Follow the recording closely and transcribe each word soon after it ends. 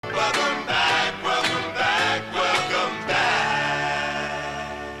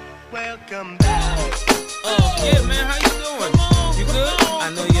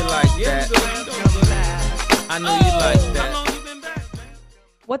I know you like that.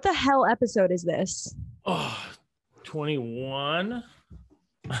 What the hell episode is this? Oh, 21.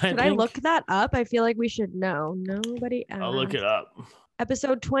 Should I look that up? I feel like we should know. Nobody asked. I'll look it up.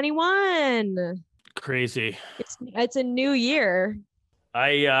 Episode 21. Crazy. It's a new year.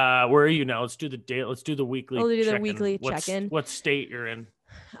 Where are you now? Let's do the date. Let's do the weekly. We'll do the check-in. weekly check-in. What state you're in?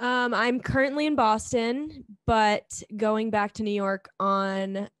 I'm currently in Boston, but going back to New York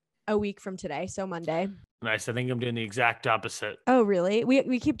on a week from today, so Monday. Nice. I think I'm doing the exact opposite. Oh, really?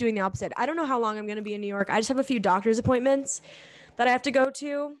 We keep doing the opposite. I don't know how long I'm going to be in New York. I just have a few doctor's appointments that I have to go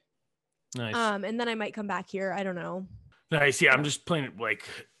to. Nice. And then I might come back here. I don't know. Nice. Yeah, I'm just playing it like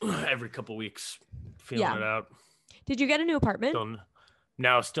every couple weeks, feeling it out. Did you get a new apartment?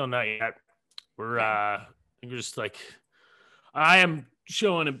 Still not yet. We're just like, I am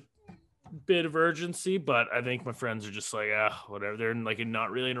showing a bit of urgency, but I think my friends are just like, whatever. They're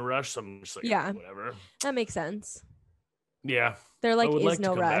not really in a rush. So I'm just like, whatever. That makes sense. Yeah. There I would is like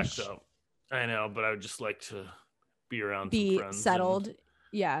no to come rush. Back, though. I know, but I would just like to be around be some friends. Settled.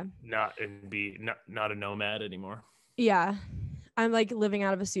 Yeah. Not a nomad anymore. Yeah. I'm like living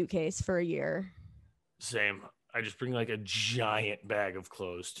out of a suitcase for a year. Same. I just bring like a giant bag of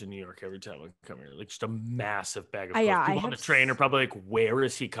clothes to New York every time I come here. Like just a massive bag of clothes. People on the train are probably like, where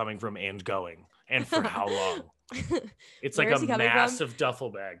is he coming from and going? And for how long? It's like a massive duffel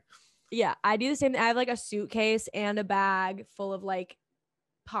bag. Yeah, I do the same thing. I have like a suitcase and a bag full of like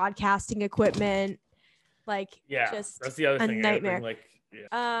podcasting equipment. Just that's the other thing. A nightmare.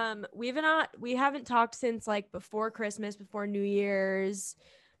 We haven't talked since like before Christmas, before New Year's.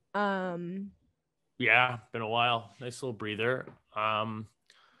 Yeah, been a while. Nice little breather.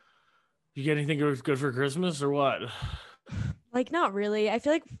 You get anything good for Christmas or what? Like, not really. I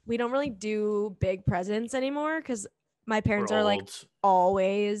feel like we don't really do big presents anymore because my parents are like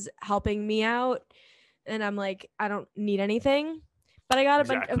always helping me out. And I'm like, I don't need anything. But I got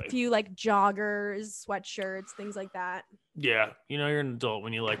a few like joggers, sweatshirts, things like that. Yeah. You're an adult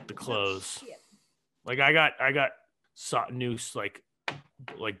when you like the clothes. Like I got new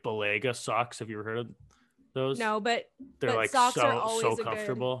like Balega socks. Have you ever heard of those? No, but they're like socks so are always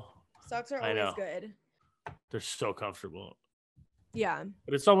comfortable. Socks are always good. They're so comfortable. Yeah.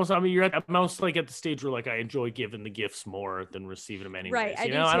 But it's almost, you're at most like at the stage where like I enjoy giving the gifts more than receiving them anyways. Right.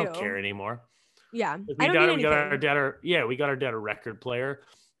 I don't care anymore. Yeah. We got our dad a record player.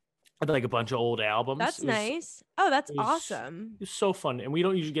 With like a bunch of old albums. That's nice. Oh, that's awesome. It's so fun. And we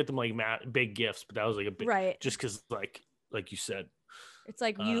don't usually get them like big gifts, but that was like a big, right. Just because like you said. It's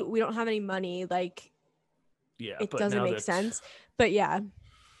like we don't have any money. Like, it doesn't make sense. But yeah,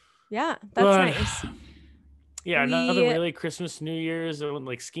 that's nice. Yeah, nothing really. Christmas, New Year's, I went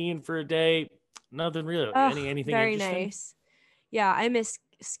like skiing for a day. Nothing really. Anything very interesting? Nice. Yeah, I miss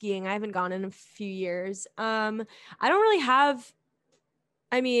skiing. I haven't gone in a few years. I don't really have.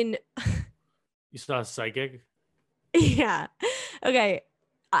 I mean, you saw a psychic? Yeah. Okay.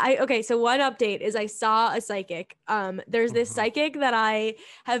 So one update is I saw a psychic. There's this psychic that I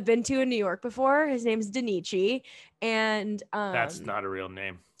have been to in New York before. His name's Danichi, and that's not a real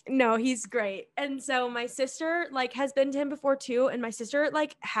name. No, he's great. And so my sister like has been to him before too, and my sister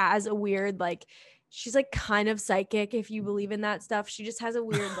like has a weird like she's like kind of psychic if you believe in that stuff. She just has a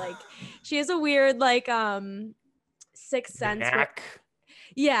weird sixth sense.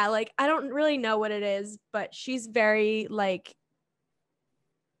 Yeah, like I don't really know what it is, but she's very like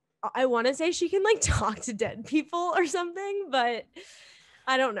I want to say she can like talk to dead people or something, but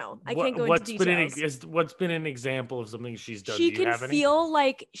I don't know. I can't go into details. What's been an example of something she's done? She can feel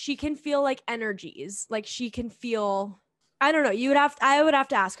like energies. Like she can feel. I don't know. I would have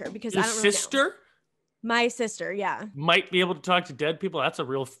to ask her because I don't really know. My sister, yeah, might be able to talk to dead people. That's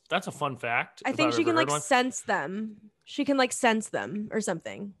a fun fact. I think she can like sense them. She can like sense them or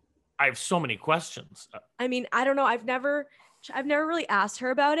something. I have so many questions. I mean, I don't know. I've never really asked her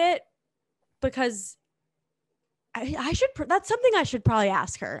about it because I should. That's something I should probably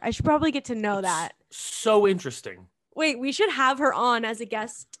ask her. I should probably get to know that. So interesting. Wait, we should have her on as a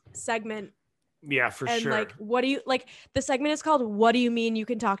guest segment. Yeah, for sure. And like, what do you like? The segment is called "What Do You Mean You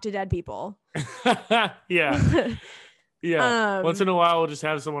Can Talk to Dead People?" Yeah. Yeah. Once in a while, we'll just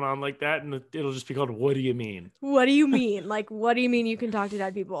have someone on like that, and it'll just be called "What do you mean?" What do you mean? Like, what do you mean you can talk to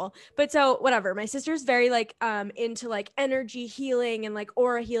dead people? But so whatever. My sister's very like into like energy healing and like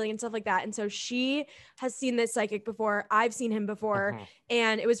aura healing and stuff like that. And so she has seen this psychic before. I've seen him before,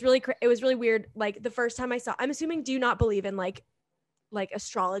 and it was really weird. Like the first time I saw, I'm assuming, do you not believe in like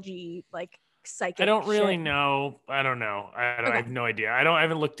astrology, like psychic? I don't really know. I don't know. I have no idea. I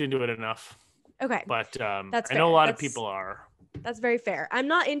haven't looked into it enough. Okay. But I know a lot of people are. That's very fair. I'm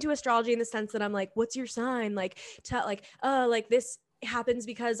not into astrology in the sense that I'm like, what's your sign? Like, like this happens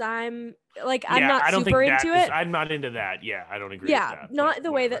because I'm like, I'm not I don't super think into it. I'm not into that. Yeah, I don't agree Yeah, with that. not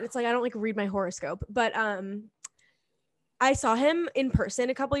the way that it's like, I don't like read my horoscope, but I saw him in person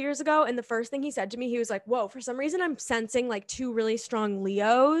a couple years ago, and the first thing he said to me, he was like, whoa, for some reason I'm sensing like 2 really strong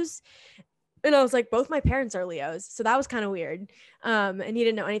Leos. And I was like, both my parents are Leos. So that was kind of weird. And he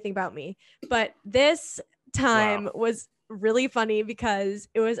didn't know anything about me. But this time was really funny because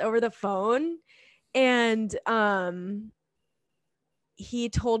it was over the phone. And he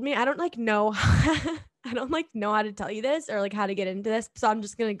told me, I don't know how to tell you this or like how to get into this. So I'm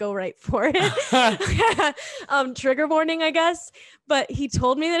just going to go right for it. Trigger warning, I guess. But he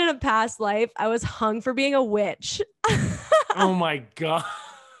told me that in a past life, I was hung for being a witch. Oh my God.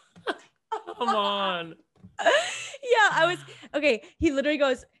 Come on. Yeah, I was okay. He literally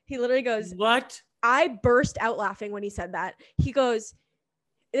goes, what? I burst out laughing when he said that. He goes,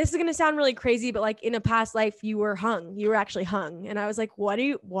 this is going to sound really crazy, but like in a past life, you were actually hung. And I was like, what?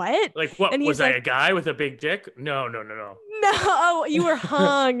 Like, what? And Was I a guy with a big dick? No. No, you were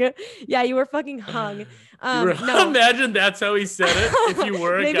hung. Yeah, you were fucking hung. No. Imagine that's how he said it. If you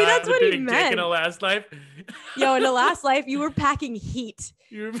were a Maybe guy that's with what a he big meant. dick in a last life. Yo, in the last life, you were packing heat.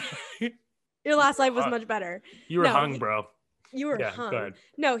 Your last life was much better. You were hung, bro. You were hung.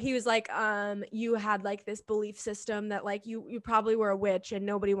 No, he was like, you had like this belief system that like you probably were a witch and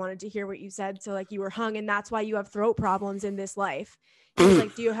nobody wanted to hear what you said. So like you were hung and that's why you have throat problems in this life. He was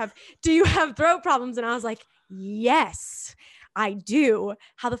like, do you have throat problems? And I was like, yes, I do.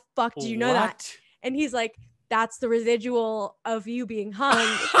 How the fuck do you know that? And he's like, that's the residual of you being hung.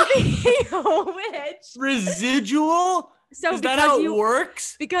 Witch. Residual? So is that how it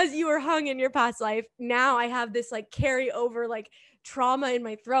works? Because you were hung in your past life, now I have this like carry over like trauma in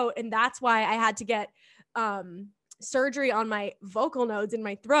my throat, and that's why I had to get surgery on my vocal nodes in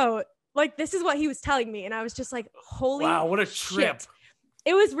my throat. Like this is what he was telling me, and I was just like, holy wow, what a trip. Shit.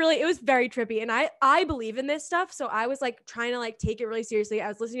 It was very trippy, and I believe in this stuff, so I was like trying to like take it really seriously. I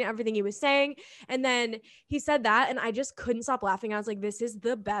was listening to everything he was saying, and then he said that, and I just couldn't stop laughing. I was like, this is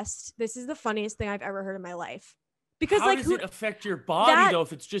the funniest thing I've ever heard in my life. Because how does it affect your body though?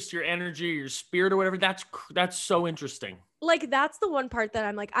 If it's just your energy, your spirit, or whatever, that's so interesting. Like that's the one part that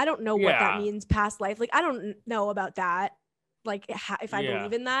I'm like, I don't know what that means. Past life, like I don't know about that. Like if I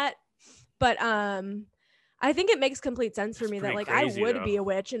believe in that, but I think it makes complete sense for me that like crazy, I would be a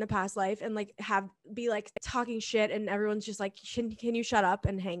witch in a past life and like be like talking shit, and everyone's just like, can you shut up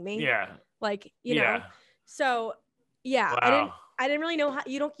and hang me? Yeah. Like you know. So yeah, wow. I didn't really know how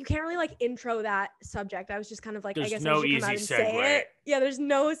you can't really like intro that subject. I was just kind of like, there's I guess no I should easy come out and segue. say it. Yeah, there's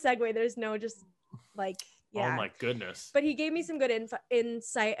no segue. There's no just like, yeah. Oh my goodness. But he gave me some good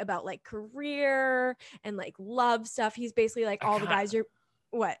insight about like career and like love stuff. He's basically like all the guys you're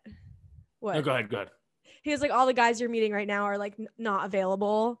what? No, go ahead. He was like, all the guys you're meeting right now are like not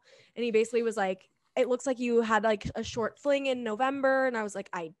available. And he basically was like, it looks like you had like a short fling in November. And I was like,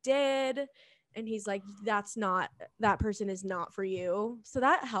 I did. And he's like, that person is not for you. So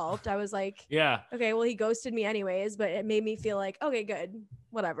that helped. I was like, yeah, okay, well, he ghosted me anyways, but it made me feel like, okay, good,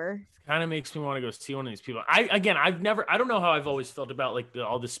 whatever. Kind of makes me want to go see one of these people. I don't know how I've always felt about like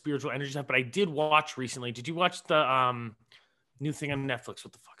all the spiritual energy stuff, but I did watch recently. Did you watch the new thing on Netflix?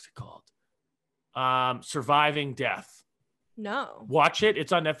 What the fuck's it called? Surviving Death. No. Watch it.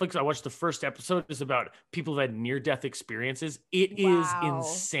 It's on Netflix. I watched the first episode. It's about people who've had near-death experiences. It is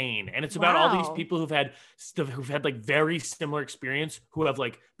insane. And it's about all these people who've had like very similar experience, who have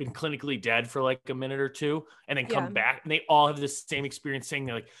like been clinically dead for like a minute or two and then come back, and they all have this same experience, saying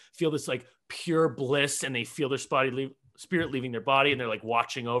they like feel this like pure bliss, and they feel their spirit leaving their body, and they're like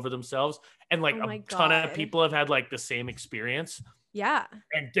watching over themselves. And like ton of people have had like the same experience. Yeah.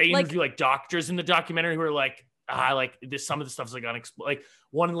 And they interview like doctors in the documentary who are like, like this, some of the stuff's like unexplained. Like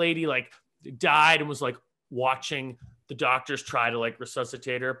one lady like died and was like watching the doctors try to like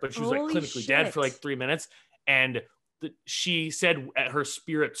resuscitate her, but she was like clinically dead for like 3 minutes. And she said her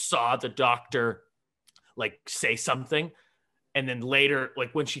spirit saw the doctor like say something. And then later,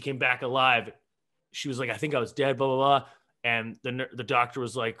 like when she came back alive, she was like, I think I was dead, blah, blah, blah. And the doctor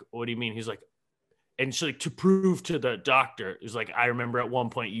was like, what do you mean? He's like, and she like, to prove to the doctor, it was like, I remember at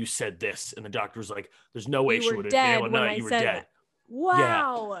one point you said this, and the doctor was like, there's no way she would have been able to know you were dead.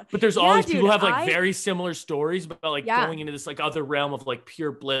 Wow. Yeah. But there's all these people who have like very similar stories about like going into this like other realm of like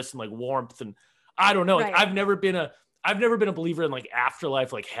pure bliss and like warmth. And I don't know, like I've never been a believer in like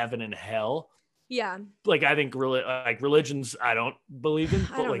afterlife, like heaven and hell. Yeah. Like I think like religions I don't believe in,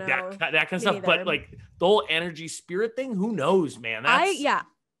 but like that kind of stuff. But like the whole energy spirit thing, who knows, man?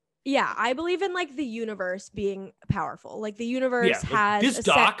 Yeah, I believe in like the universe being powerful. Like the universe like, has this a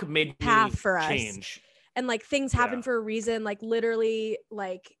doc set made path me for us. change. And like things happen for a reason. Like literally,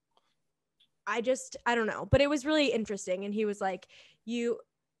 like I don't know. But it was really interesting. And he was like,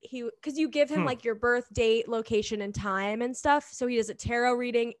 because you give him like your birth date, location, and time and stuff. So he does a tarot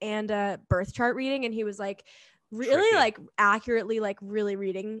reading and a birth chart reading. And he was like really Tricky. like accurately like really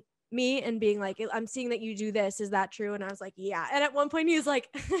reading me and being like, I'm seeing that you do this. Is that true? And I was like, yeah. And at one point he was like,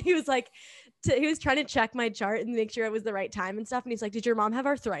 he was trying to check my chart and make sure it was the right time and stuff. And he's like, did your mom have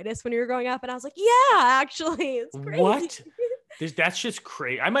arthritis when you were growing up? And I was like, yeah, actually. It's crazy. What? That's just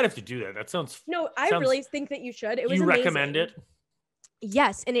crazy. I might have to do that. That sounds. No, I really think that you should. It was you amazing. recommend it?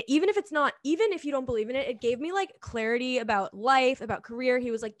 Yes. And even if you don't believe in it, it gave me like clarity about life, about career.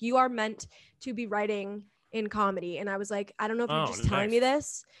 He was like, you are meant to be writing in comedy. And I was like, I don't know if you're just telling me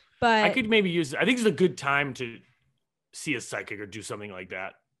this, but I could maybe use it. I think it's a good time to see a psychic or do something like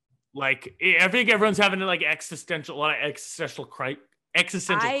that. Like, I think everyone's having like a lot of existential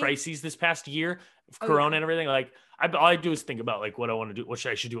crises this past year of Corona and everything. Like, all I do is think about like what I want to do, what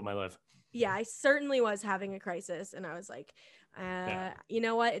I should do with my life. Yeah, I certainly was having a crisis, and I was like, you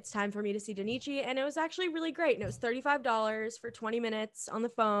know what? It's time for me to see Danichi, and it was actually really great. And it was $35 for 20 minutes on the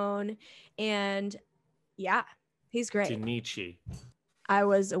phone, and yeah, he's great. Danichi. I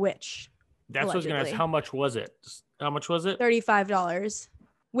was a witch. That's what I was gonna ask. How much was it? $35,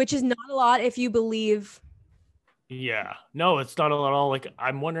 which is not a lot if you believe. Yeah, no, it's not a lot at all. Like,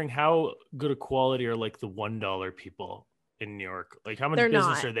 I'm wondering how good a quality are like the $1 people in New York. Like, how much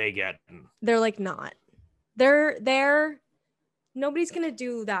business are they getting? They're like not. They're nobody's gonna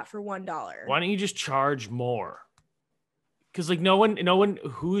do that for $1. Why don't you just charge more? Because like no one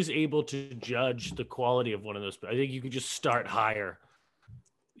who's able to judge the quality of one of those. I think you could just start higher.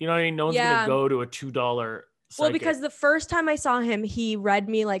 You know what I mean? No one's gonna go to a $2. Psychic. Well, because the first time I saw him, he read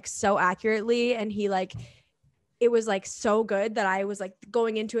me like so accurately, and he like. It was like so good that I was like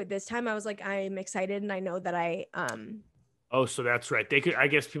going into it this time. I was like, I'm excited. And I know that Oh, so that's right. I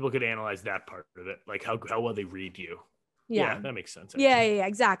guess people could analyze that part of it. Like how well they read you. Yeah, that makes sense. Yeah,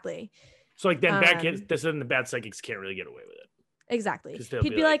 exactly. So like then the bad psychics can't really get away with it. Exactly.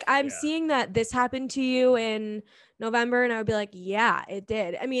 He'd be like, I'm seeing that this happened to you in November. And I would be like, yeah, it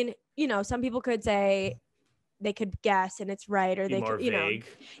did. I mean, some people could say, they could guess and it's right, or they could, vague.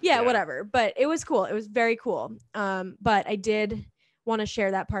 Whatever. But it was cool. It was very cool. But I did want to share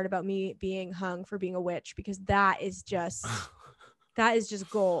that part about me being hung for being a witch, because that is just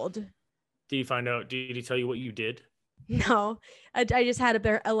gold. Did you find out? Did he tell you what you did? No, I just had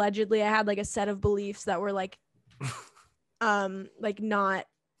allegedly I had like a set of beliefs that were like not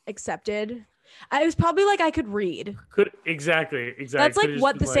accepted. It was probably like I could read. Exactly. That's like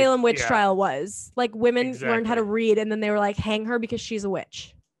what the Salem witch trial was. Like women learned how to read, and then they were like, hang her because she's a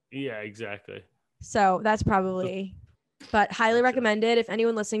witch. Yeah, exactly. So that's probably, but highly recommended. If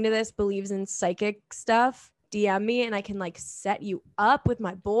anyone listening to this believes in psychic stuff, DM me and I can like set you up with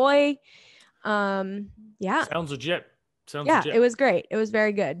my boy. Yeah. Sounds legit. Legit. It was great. It was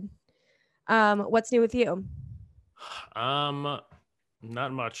very good. What's new with you?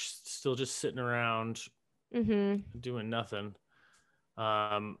 Not much. Still just sitting around doing nothing.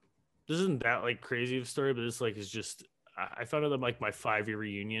 This isn't that like crazy of a story, but this like is just I found out that like my 5-year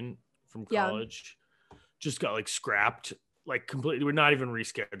reunion from college just got like scrapped, like completely. We're not even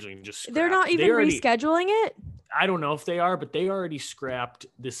rescheduling, just scrapped. They're not even rescheduling it? I don't know if they are, but they already scrapped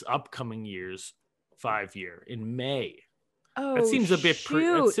this upcoming year's 5-year in May. Oh, that seems a bit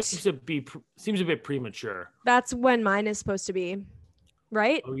seems a bit premature. That's when mine is supposed to be.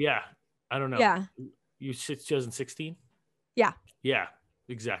 Right? Oh yeah. I don't know. Yeah. You 2016? Yeah. Yeah,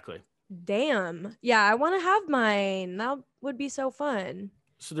 exactly. Damn. Yeah, I want to have mine. That would be so fun.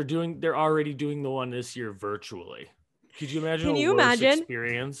 So they're already doing the one this year virtually. Could you imagine? Can you imagine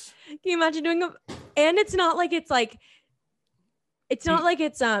experience? Can you imagine doing and it's not like it's a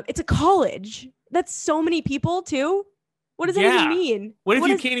college. That's so many people too. What does that even mean? What if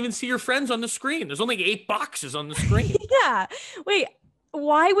you can't even see your friends on the screen? There's only 8 boxes on the screen. Yeah. Wait,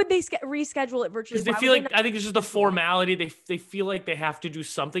 why would they reschedule it virtually? Because they feel like I think it's just a formality. They feel like they have to do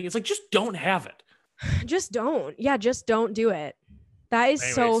something. It's like, just don't have it. Just don't. Yeah, just don't do it. That is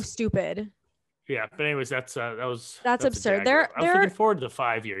so stupid. Yeah, but anyways, that's absurd. I'm looking forward to the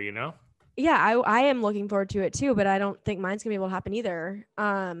 5-year. Yeah, I am looking forward to it too, but I don't think mine's gonna be able to happen either.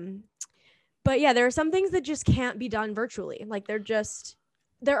 But yeah, there are some things that just can't be done virtually. Like there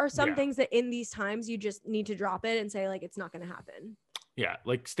are some things that in these times you just need to drop it and say like it's not gonna happen. Yeah,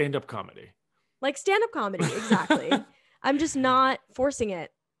 like stand-up comedy. Exactly. I'm just not forcing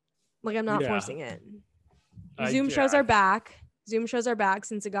it. Like I'm not forcing it. Zoom shows are back. Zoom shows are back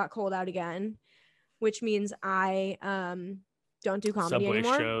since it got cold out again, which means I don't do comedy Subway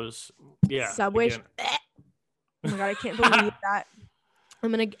anymore. shows. Yeah. Subway. Oh my God, I can't believe that.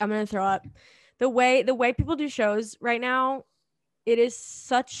 I'm gonna throw up. The way people do shows right now, it is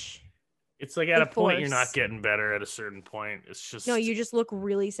such. It's like at a point you're force. not getting better. At a certain point, it's just No, you just look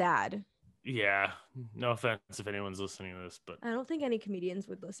really sad. Yeah. No offense if anyone's listening to this, but I don't think any comedians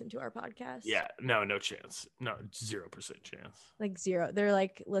would listen to our podcast. yeah, no chance. No, 0% chance. Like zero. They're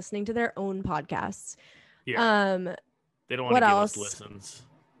like listening to their own podcasts. Yeah. They don't want to give us listens.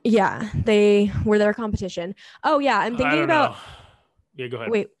 Yeah, they were their competition. Oh yeah, I'm thinking about. Yeah, go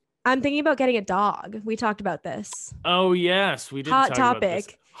ahead. Wait, I'm thinking about getting a dog. We talked about this. Oh yes, we did. Hot talk topic. About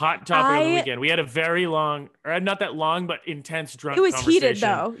this. Hot topic on the weekend. We had a very long, or not that long, but intense drunk. It was conversation. heated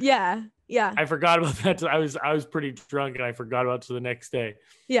though. Yeah. I forgot about that. I was pretty drunk, and I forgot about it to the next day.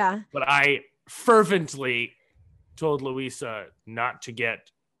 Yeah. But I fervently told Louisa not to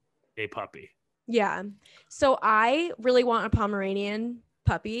get a puppy. Yeah. So I really want a Pomeranian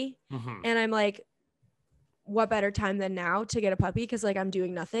puppy, and I'm like, what better time than now to get a puppy? Because like I'm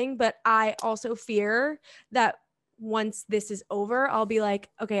doing nothing, but I also fear that once this is over, I'll be like,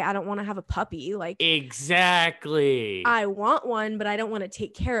 okay, I don't want to have a puppy. Like exactly. I want one, but I don't want to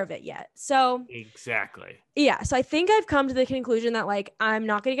take care of it yet. So exactly. Yeah. So I think I've come to the conclusion that like, I'm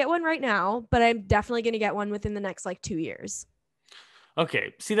not going to get one right now, but I'm definitely going to get one within the next like 2 years.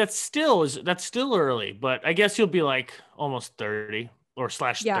 Okay. See, that's still early, but I guess you'll be like almost 30 or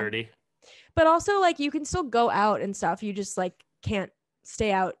 /30. But also like you can still go out and stuff. You just like can't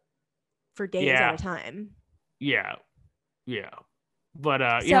stay out for days at a time. Yeah.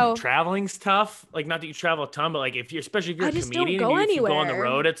 But you know, traveling's tough. Like not that you travel a ton, but like especially if you're a comedian, if you go on the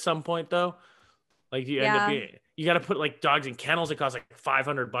road at some point though, like you end up you got to put like dogs in kennels. It costs like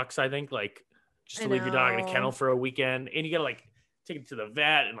 $500, I think, like just to leave your dog in a kennel for a weekend, and you got to like take it to the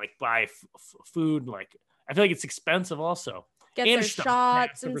vet and like buy food. And like I feel like it's expensive also. Get their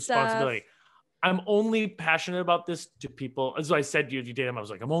shots and stuff. I'm only passionate about this to people. As I said to you, I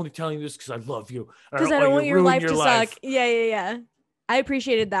was like, I'm only telling you this because I love you. Because I don't want your life to suck. Yeah. I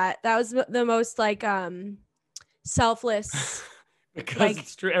appreciated that. That was the most like selfless. Because like,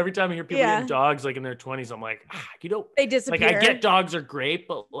 it's true. Every time I hear people getting dogs like in their 20s, I'm like, they disappear. Like I get dogs are great,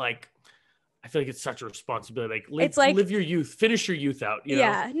 but like I feel like it's such a responsibility. Like live your youth, finish your youth out. You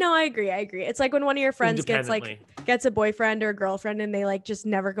know? No, I agree. It's like when one of your friends gets a boyfriend or a girlfriend and they like just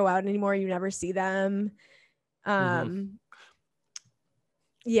never go out anymore. You never see them. Yeah. And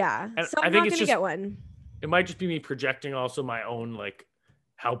so I'm not going to get one. It might just be me projecting also my own, like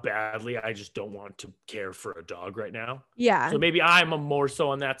how badly I just don't want to care for a dog right now. Yeah. So maybe I'm more so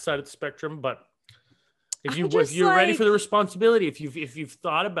on that side of the spectrum, but if you're ready for the responsibility, if you've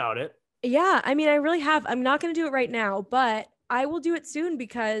thought about it. Yeah, I mean, I really have. I'm not going to do it right now, but I will do it soon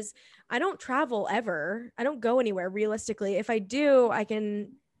because I don't travel ever. I don't go anywhere realistically. If I do, I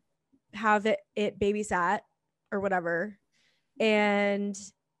can have it babysat or whatever. And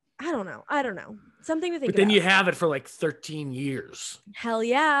I don't know. Something to think about. But then you have it for like 13 years. Hell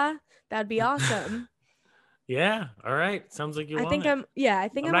yeah. That'd be awesome. Yeah. All right. Sounds like I think I'm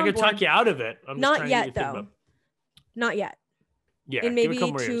not going to talk you out of it. I'm not yet though. Not yet. Yeah, in maybe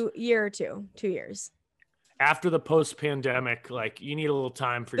 2 years. After the post-pandemic, like you need a little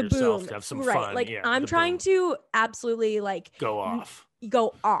time for yourself to have some fun. Like I'm trying to absolutely like go off.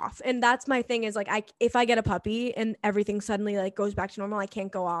 And that's my thing is like if I get a puppy and everything suddenly like goes back to normal, I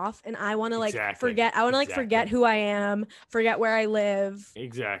can't go off. And I want to like forget. I want to like forget who I am, forget where I live.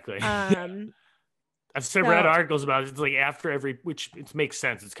 Exactly. I've read articles about it. It's like after every, which it makes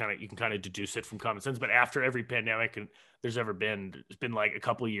sense. It's kind of, you can kind of deduce it from common sense, but after every pandemic and there's been like a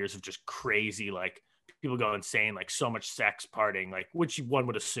couple of years of just crazy, like people go insane, like so much sex, partying, like which one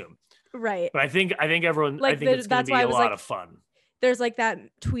would assume. Right. But I think everyone, like it's going to be a lot of fun. There's like that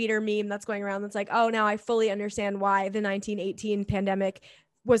tweet or meme that's going around that's like, oh, now I fully understand why the 1918 pandemic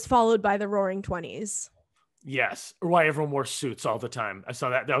was followed by the Roaring 20s. Yes. Or why everyone wore suits all the time. I saw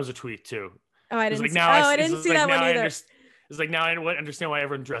that. That was a tweet too. Oh, I didn't see that one either. It's like now I understand why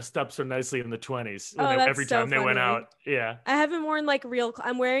everyone dressed up so nicely in the 20s. Every so time they went out. Yeah. I haven't worn like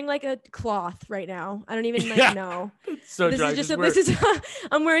I'm wearing like a cloth right now. I don't even know. So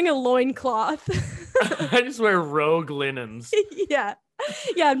I'm wearing a loincloth. I just wear rogue linens. Yeah.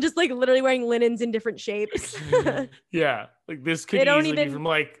 Yeah. I'm just like literally wearing linens in different shapes. Yeah. Like this could easily be from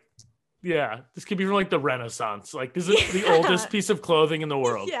like, this could be from like the Renaissance. Like this is the oldest piece of clothing in the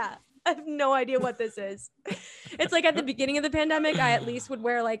world. Yeah. I have no idea what this is. It's like at the beginning of the pandemic, I at least would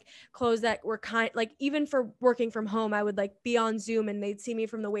wear like clothes that were like even for working from home, I would like be on Zoom and they'd see me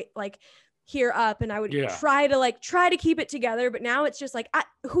from the way like here up, and I would try to keep it together. But now it's just like,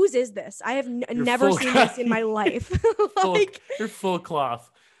 whose is this? I have never seen this in my life. You're full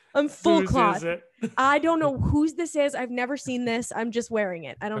cloth. I'm full cloth. I don't know whose this is. I've never seen this. I'm just wearing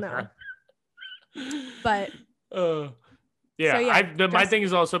it. I don't know. But my thing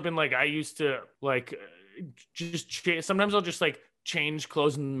has also been like, I used to like sometimes I'll just like change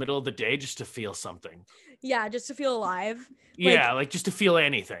clothes in the middle of the day just to feel something. Yeah, just to feel alive. Like just to feel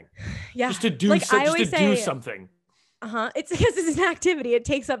anything. Yeah, just to do do something. It's because it's an activity. It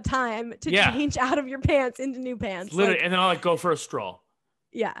takes up time to change out of your pants into new pants. Literally, and then I'll like go for a stroll.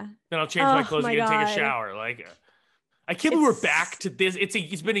 Yeah. Then I'll change my clothes again and take a shower. Like, I can't believe we're back to this.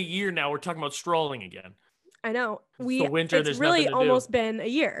 It's been a year now. We're talking about strolling again. I know. It's really almost been a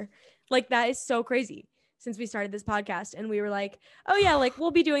year. Like, that is so crazy since we started this podcast. And we were like, oh yeah, like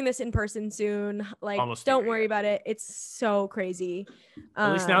we'll be doing this in person soon. Like, don't worry about it. It's so crazy.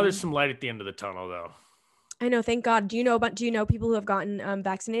 At least now there's some light at the end of the tunnel though. I know. Thank God. Do you know people who have gotten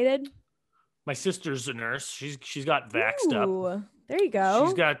vaccinated? My sister's a nurse. She's got vaxxed up. There you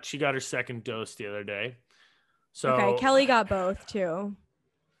go. She got her second dose the other day. So okay, Kelly got both too.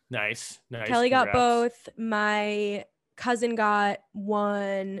 Nice. Kelly got both. My cousin got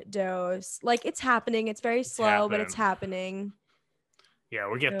one dose. Like, it's happening. It's very slow, but it's happening. Yeah,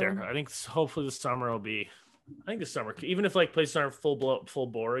 we'll get there. I think hopefully the summer will be. I think the summer, even if like places aren't full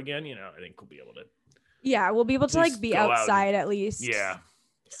bore again, I think we'll be able to. Yeah, we'll be able to like be outside at least. Yeah.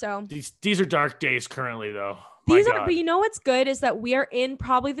 So these are dark days currently though. But you know what's good is that we are in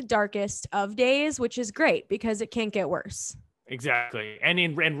probably the darkest of days, which is great because it can't get worse. Exactly.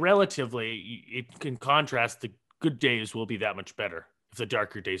 And relatively, it can contrast, the good days will be that much better if the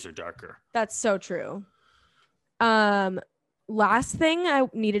darker days are darker. That's so true. Last thing I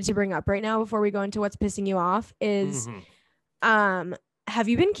needed to bring up right now before we go into what's pissing you off is, have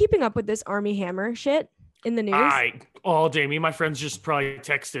you been keeping up with this Armie Hammer shit in the news? All day. Me and my friends just probably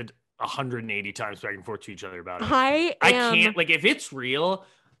texted 180 times back and forth to each other about it. I can't, like, if it's real,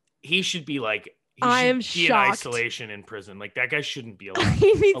 he should be like, in isolation in prison. Like, that guy shouldn't be allowed.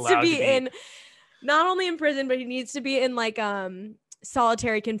 He needs to be in, not only in prison, but he needs to be in like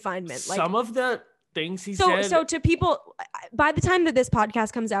solitary confinement. Like, some of the things he said. So to people, by the time that this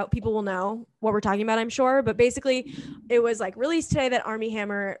podcast comes out, people will know what we're talking about, I'm sure. But basically, it was like released today that Armie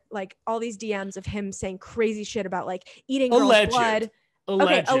Hammer, like all these DMs of him saying crazy shit about like eating girls' blood.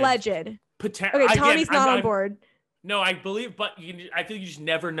 Okay, alleged. Okay, Tommy's not on board. No, I believe, but I feel you just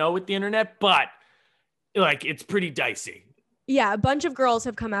never know with the internet, but like, it's pretty dicey. Yeah, a bunch of girls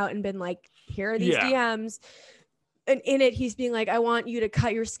have come out and been like, here are these DMs. And in it, he's being like, I want you to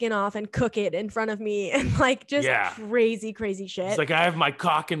cut your skin off and cook it in front of me. And like, just crazy shit. It's like, I have my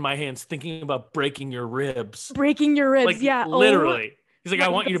cock in my hands thinking about breaking your ribs. Breaking your ribs, like, yeah. Literally. He's like, I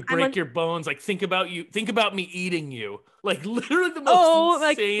want you to break your bones. Like, think about me eating you. Like, literally the most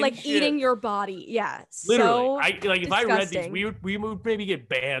insane like shit. Eating your body. Yeah. Literally. So if I read these, we would maybe get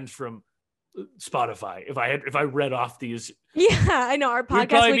banned from Spotify if I read off these. Yeah, I know. Our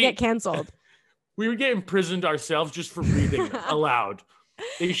podcast would get canceled. We would get imprisoned ourselves just for reading them aloud.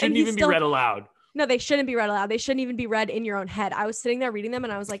 They shouldn't even be read aloud. No, they shouldn't be read aloud. They shouldn't even be read in your own head. I was sitting there reading them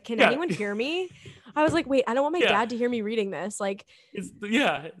and I was like, can anyone hear me? I was like, wait, I don't want my dad to hear me reading this. Like, it's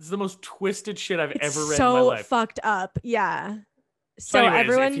the most twisted shit I've ever read in my life. So fucked up. Yeah. So anyways,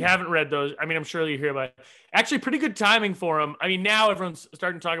 everyone, if you haven't read those, I mean, I'm sure you hear about it. Actually, pretty good timing for them. I mean, now everyone's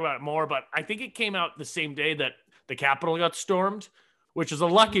starting to talk about it more, but I think it came out the same day that the Capitol got stormed, which is a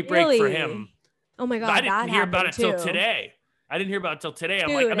lucky break for him. Oh my God. But I didn't hear about it till today. I'm Dude,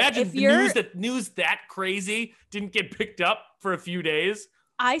 like, imagine the news that crazy didn't get picked up for a few days.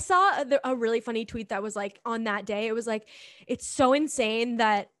 I saw a really funny tweet that was like, on that day, it was like, it's so insane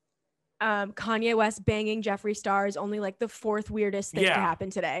that Kanye West banging Jeffree Star is only like the fourth weirdest thing to happen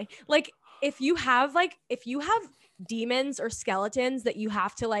today. Like, if you have demons or skeletons that you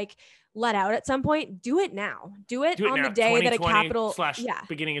have to like let out at some point, do it now. Do it on now. The day that a Capitol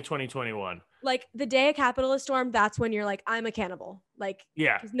beginning of 2021. Like, the day a Capitol is stormed, that's when you're like, I'm a cannibal. Like,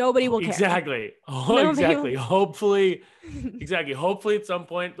 nobody will care. Exactly. Exactly. Hopefully at some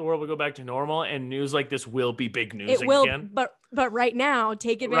point the world will go back to normal and news like this will be big news again. It will, but right now,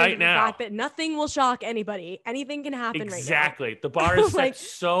 take advantage of the fact that nothing will shock anybody. Anything can happen right now. Exactly. The bar is set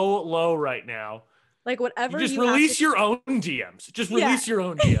so low right now. Like, whatever you just release your own DMs. Just release your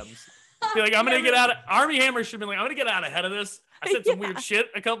own DMs. Be like, I'm going to get out of Armie Hammer should be like, I'm going to get out ahead of this. I said some weird shit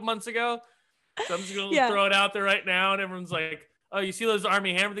a couple months ago. So I'm just going to throw it out there right now. And everyone's like, oh, you see those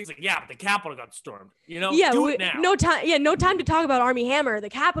Armie Hammer things? Like, yeah, but the Capitol got stormed. You know, do it now. No time to talk about Armie Hammer. The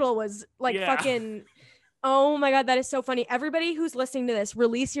Capitol was like fucking Oh my God, that is so funny. Everybody who's listening to this,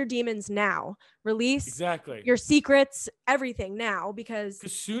 release your demons now. Release Exactly. your secrets, everything now, because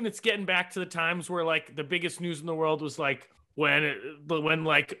soon it's getting back to the times where like the biggest news in the world was like when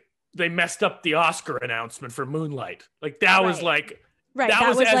like they messed up the Oscar announcement for Moonlight. Like that was like that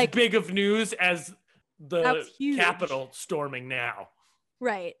was as like, big of news as the Capitol storming now.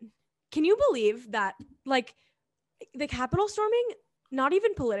 Right. Can you believe that? Like the Capitol storming, not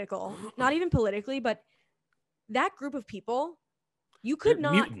even politically, but that group of people, you could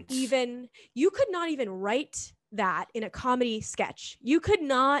not even write that in a comedy sketch. You could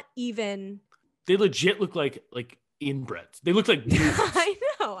not even. They legit look like inbreds. They look like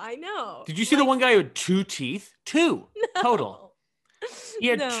I know. Did you see the one guy who had 2 teeth? 2 total. He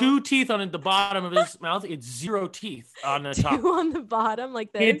had 2 teeth on the bottom of his mouth. He had 0 teeth on the top. 2 on the bottom,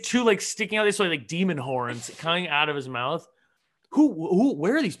 like this. He had 2 like sticking out this way, like demon horns coming out of his mouth.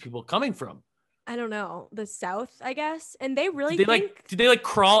 Where are these people coming from? I don't know. The South, I guess. And they really did they like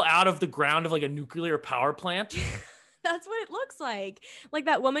crawl out of the ground of like a nuclear power plant? That's what it looks like. Like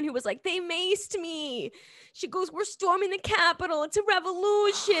that woman who was like, they maced me. She goes, we're storming the Capitol. It's a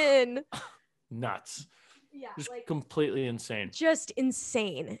revolution. Nuts. Yeah. Just like, completely insane. Just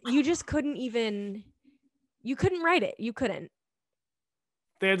insane. You just couldn't write it. You couldn't.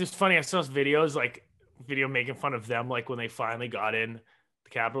 They had this funny, I saw videos, like video making fun of them. Like when they finally got in the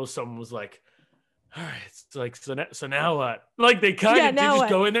Capitol, someone was like, all right, it's like, so now what? Like they kind of did just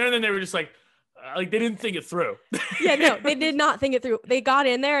go in there and then they were just like they didn't think it through. Yeah, no, they did not think it through. They got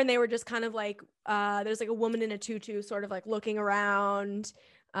in there and they were just kind of like, there's like a woman in a tutu sort of like looking around.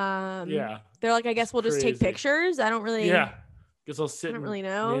 They're like, I guess we'll just take pictures. I don't really. Yeah. Guess I'll sit. I don't really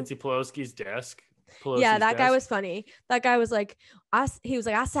know. Nancy Pelosi's desk. That guy was funny. That guy was like, I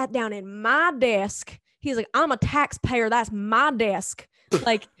sat down in my desk. He's like, I'm a taxpayer. That's my desk.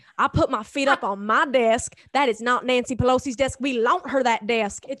 Like, I put my feet up on my desk. That is not Nancy Pelosi's desk. We loaned her that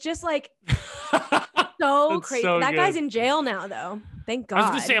desk. It's just like so crazy. So that guy's in jail now, though. Thank God. I was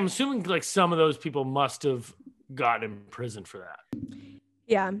gonna say, I'm assuming like some of those people must have gotten in prison for that.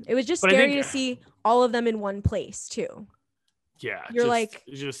 Yeah, it was just scary to see all of them in one place too. Yeah, you're like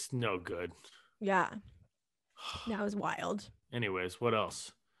just no good. Yeah, that was wild. Anyways, what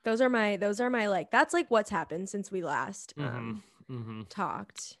else? Those are my like, that's like what's happened since we last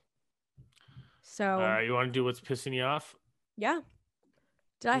talked. So you want to do what's pissing you off? Yeah.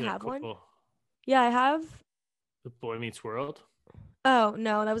 Did I have one? Yeah, I have. The Boy Meets World. Oh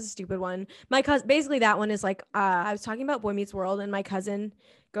no, that was a stupid one. My cousin, basically that one is like, I was talking about Boy Meets World and my cousin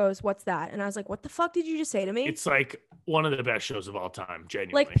goes, what's that? And I was like, what the fuck did you just say to me? It's like one of the best shows of all time,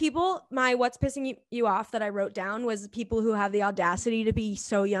 genuinely. Like people, my what's pissing you off that I wrote down was people who have the audacity to be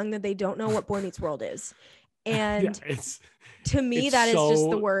so young that they don't know what Boy Meets World is. And to me, that is just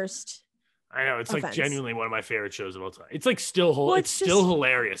the worst. I know, it's like genuinely one of my favorite shows of all time. It's like still it's still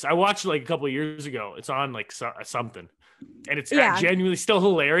hilarious. I watched it like a couple of years ago. It's on like something. And it's genuinely still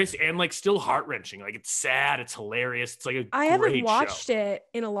hilarious and like still heart-wrenching. Like it's sad, it's hilarious. It's like I haven't watched it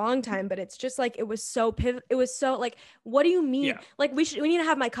in a long time, but it's just like it was so like, what do you mean? Yeah. Like we need to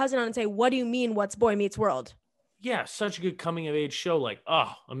have my cousin on and say, what do you mean what's Boy Meets World? Yeah, such a good coming of age show. Like,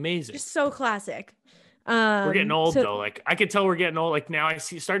 oh, amazing. Just so classic. We're getting old though. Like I could tell we're getting old. Like now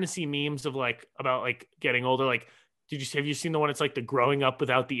starting to see memes of like about like getting older. Like, have you seen the one? It's like the growing up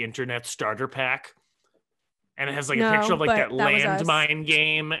without the internet starter pack. And it has like a picture of like that landmine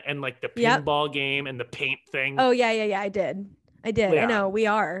game and like the pinball game and the paint thing. Oh yeah. I did. Yeah. I know we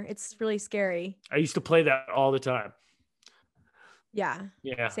are. It's really scary. I used to play that all the time. Yeah.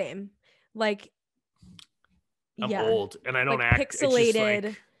 Same. Like I'm old and I don't like act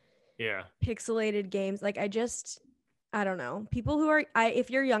pixelated. Like, pixelated games. Like I don't know. People who are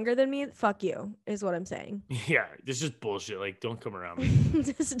if you're younger than me, fuck you is what I'm saying. Yeah, this is just bullshit. Like, don't come around me.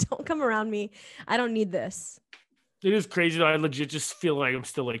 Just don't come around me. I don't need this. It is crazy though. I legit just feel like I'm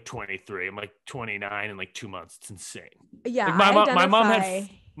still like 23. I'm like 29 in like 2 months. It's insane. Yeah, like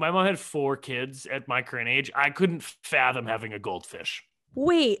my mom had 4 kids at my current age. I couldn't fathom having a goldfish.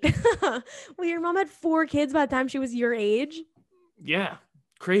 Wait, your mom had 4 kids by the time she was your age? Yeah,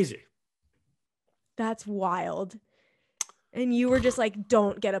 crazy. That's wild. And you were just like,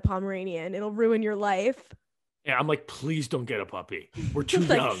 don't get a Pomeranian. It'll ruin your life. Yeah, I'm like, please don't get a puppy. We're too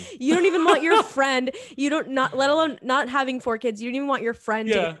young. You don't even want your friend. Let alone not having 4 kids. You don't even want your friend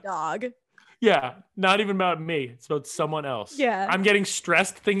to get a dog. Yeah, not even about me. It's about someone else. Yeah. I'm getting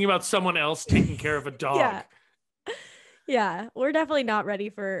stressed thinking about someone else taking care of a dog. Yeah, we're definitely not ready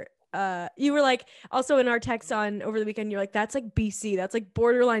for you were like, also in our text on over the weekend, you're like, that's like BC. That's like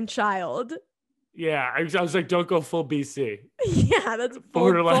borderline child. Yeah, I was like, don't go full BC. Yeah, that's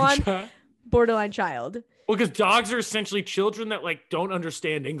borderline child. borderline child. Well, because dogs are essentially children that like don't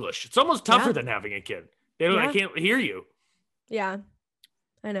understand English. It's almost tougher than having a kid. They don't. I can't hear you. Yeah,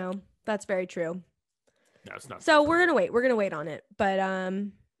 I know. That's very true. No, it's not. So we're gonna wait. We're gonna wait on it. But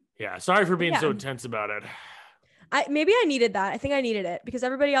yeah. Sorry for being so intense about it. Maybe I needed that. I think I needed it because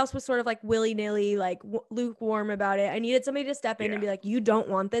everybody else was sort of like willy-nilly, like lukewarm about it. I needed somebody to step in and be like, "You don't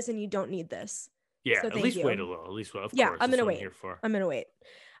want this, and you don't need this." Yeah. So at least wait a little. At least, of course. I'm gonna wait. I'm gonna wait.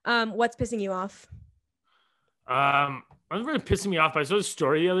 What's pissing you off? I was really pissing me off. I saw a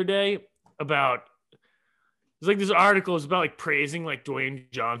story the other day about. It's like this article is about like praising like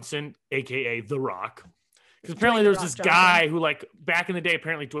Dwayne Johnson, aka The Rock, because apparently there was this guy who like back in the day,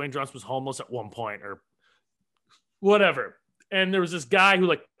 apparently Dwayne Johnson was homeless at one point or whatever, and there was this guy who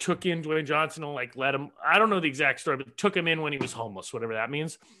like took in Dwayne Johnson and like let him. I don't know the exact story, but took him in when he was homeless, whatever that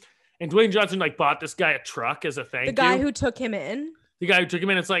means. And Dwayne Johnson like bought this guy a truck as a thank you. The guy who took him in. The guy who took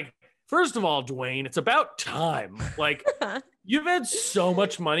him in. It's like, first of all, Dwayne, it's about time. Like you've had so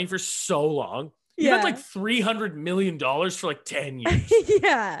much money for so long. You had like $300 million for like 10 years.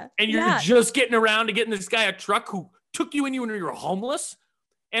 Yeah. And you're just getting around to getting this guy a truck who took you in when you were homeless.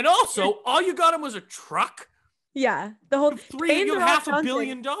 And also, all you got him was a truck. Yeah. The whole $500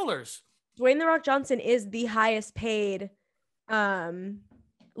 million. Dwayne The Rock Johnson is the highest paid actor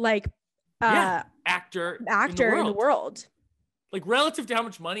in the world. Like relative to how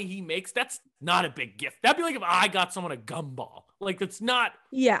much money he makes, that's not a big gift. That'd be like if I got someone a gumball. Like that's not.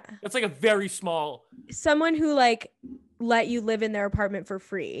 Yeah. That's like a very small. Someone who like let you live in their apartment for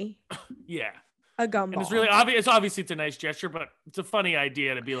free. Yeah. A gumball. And it's really obvious. Obviously, it's a nice gesture, but it's a funny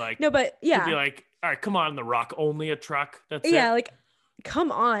idea to be like. No, but yeah. To be like, all right, come on, The Rock, only a truck. That's it. Yeah, like,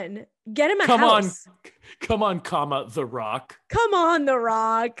 come on, get him a house. Come on, The Rock. Come on, The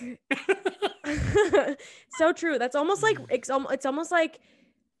Rock. So true. That's almost like it's almost like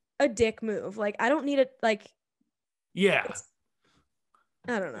a dick move. Like I don't need it. Like, yeah.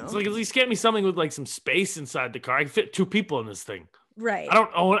 I don't know. It's like at least get me something with like some space inside the car. I can fit 2 people in this thing. Right.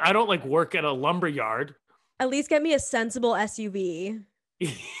 I don't like work at a lumber yard. At least get me a sensible SUV.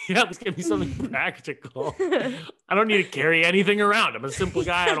 Yeah, let's get me something practical. I don't need to carry anything around. I'm a simple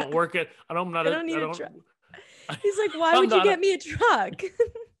guy. I don't work at. I don't need a truck. He's like, why would you get me a truck?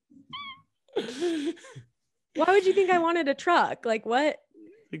 Why would you think I wanted a truck? Like what?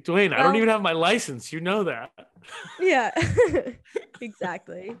 Like Dwayne, I don't even have my license. You know that. Yeah,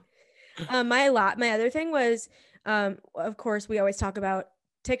 exactly. My other thing was, of course, we always talk about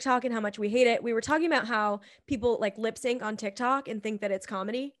TikTok and how much we hate it. We were talking about how people like lip sync on TikTok and think that it's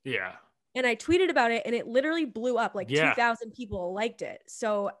comedy. Yeah. And I tweeted about it and it literally blew up. Like 2,000 people liked it.